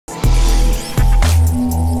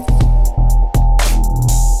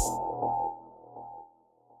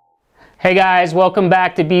Hey guys, welcome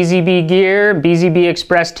back to BZB Gear, BZB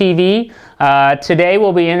Express TV. Today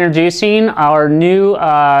we'll be introducing our new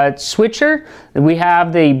switcher. We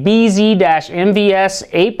have the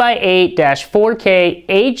BZ-MVS8x8-4K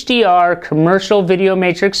HDR commercial video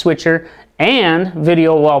matrix switcher and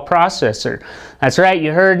video wall processor. That's right,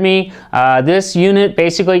 you heard me. This unit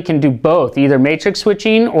basically can do both, either matrix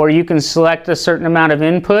switching or you can select a certain amount of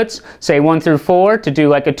inputs, say 1 through 4, to do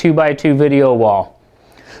like a 2x2 video wall.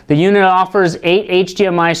 The unit offers 8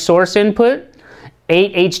 HDMI source input,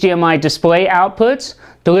 8 HDMI display outputs,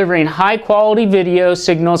 delivering high-quality video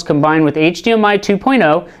signals combined with HDMI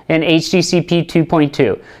 2.0 and HDCP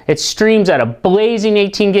 2.2. It streams at a blazing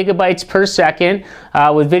 18 gigabytes per second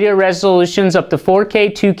with video resolutions up to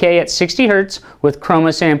 4K, 2K at 60 Hz with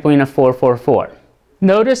chroma sampling of 444.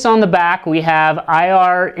 Notice on the back we have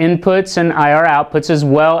IR inputs and IR outputs, as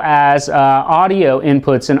well as audio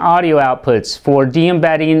inputs and audio outputs for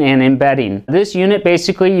de-embedding and embedding. This unit,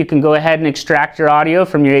 basically you can go ahead and extract your audio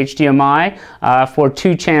from your HDMI for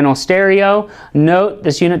 2-channel stereo. Note,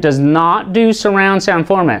 this unit does not do surround sound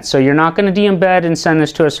format, so you're not going to de-embed and send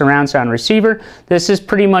this to a surround sound receiver. This is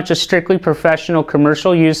pretty much a strictly professional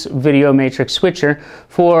commercial use video matrix switcher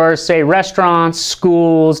for, say, restaurants,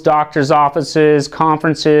 schools, doctors' offices, conferences,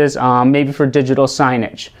 maybe for digital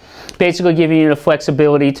signage. Basically giving you the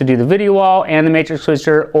flexibility to do the video wall and the matrix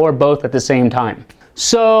switcher, or both at the same time.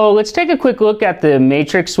 So let's take a quick look at the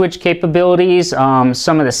matrix switch capabilities,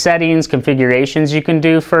 some of the settings, configurations you can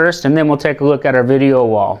do first, and then we'll take a look at our video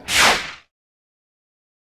wall.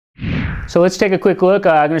 So let's take a quick look.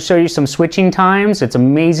 I'm going to show you some switching times. It's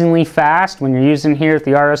amazingly fast when you're using here at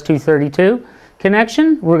the RS-232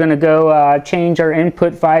 connection. We're going to go change our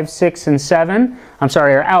input 5, 6, and 7. I'm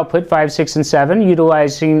sorry, our output 5, 6, and 7,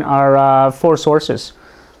 utilizing our 4 sources.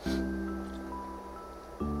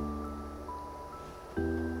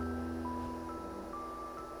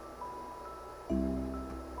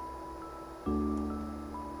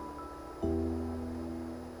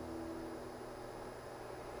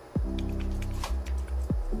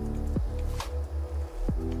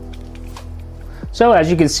 So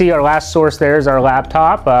as you can see, our last source there is our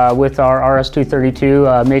laptop with our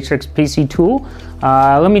RS-232 Matrix PC tool.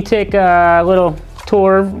 Let me take a little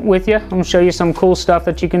tour with you. I'm going to show you some cool stuff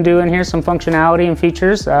that you can do in here, some functionality and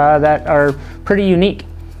features that are pretty unique.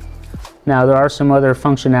 Now there are some other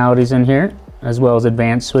functionalities in here, as well as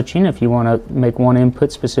advanced switching. If you want to make one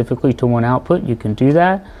input specifically to one output, you can do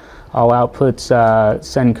that. All outputs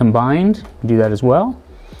send combined, do that as well.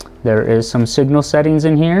 There is some signal settings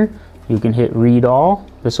in here. You can hit read all.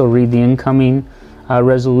 This will read the incoming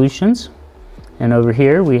resolutions. And over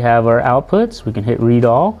here we have our outputs. We can hit read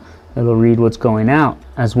all. It'll read what's going out,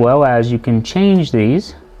 as well as you can change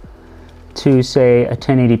these to, say, a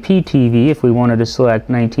 1080p TV. If we wanted to select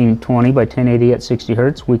 1920 by 1080 at 60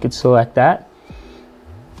 Hz, we could select that,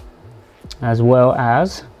 as well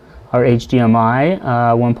as our HDMI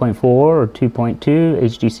 1.4 or 2.2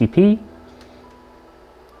 HDCP.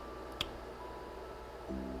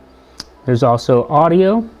 There's also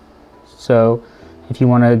audio, so if you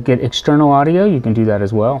want to get external audio, you can do that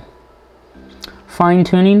as well. Fine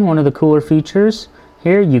tuning, one of the cooler features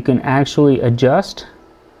here, you can actually adjust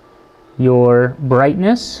your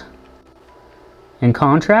brightness and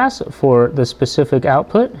contrast for the specific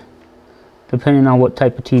output, depending on what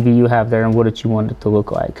type of TV you have there and what you want it to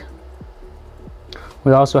look like.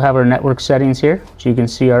 We also have our network settings here, so you can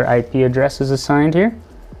see our IP address is assigned here.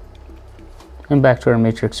 And back to our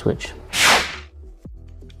matrix switch.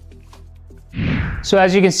 So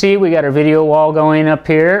as you can see, we got our video wall going up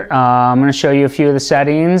here. I'm going to show you a few of the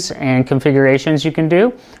settings and configurations you can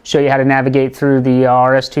do. Show you how to navigate through the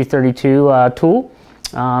RS-232 tool.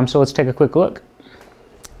 So let's take a quick look.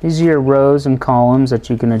 These are your rows and columns that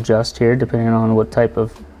you can adjust here depending on what type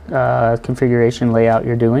of configuration layout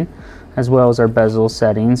you're doing, as well as our bezel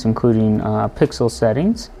settings, including pixel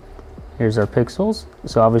settings. Here's our pixels.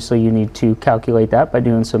 So obviously you need to calculate that by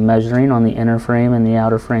doing some measuring on the inner frame and the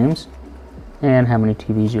outer frames, and how many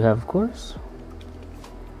TVs you have, of course.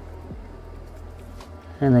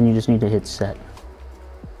 And then you just need to hit set.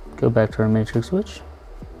 Go back to our matrix switch.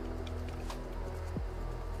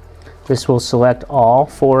 This will select all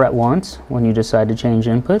 4 at once when you decide to change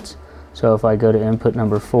inputs. So if I go to input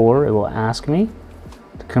number 4, it will ask me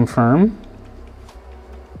to confirm.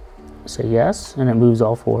 Say yes, and it moves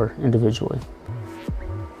all 4 individually.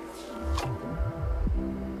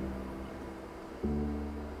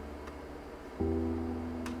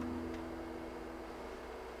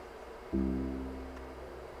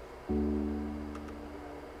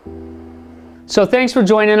 So thanks for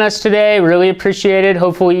joining us today. Really appreciate it.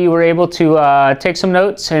 Hopefully you were able to take some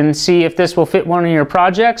notes and see if this will fit one of your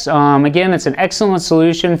projects. Again, it's an excellent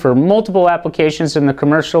solution for multiple applications in the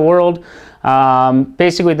commercial world.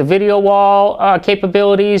 Basically the video wall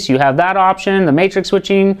capabilities, you have that option. The matrix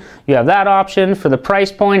switching, you have that option. For the price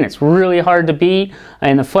point, it's really hard to beat,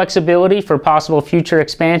 and the flexibility for possible future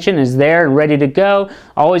expansion is there and ready to go.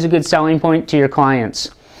 Always a good selling point to your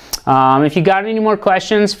clients. If you got any more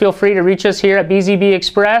questions, feel free to reach us here at BZB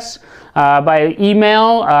Express by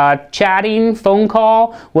email, chatting, phone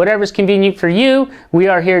call, whatever's convenient for you. We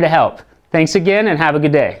are here to help. Thanks again and have a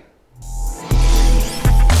good day.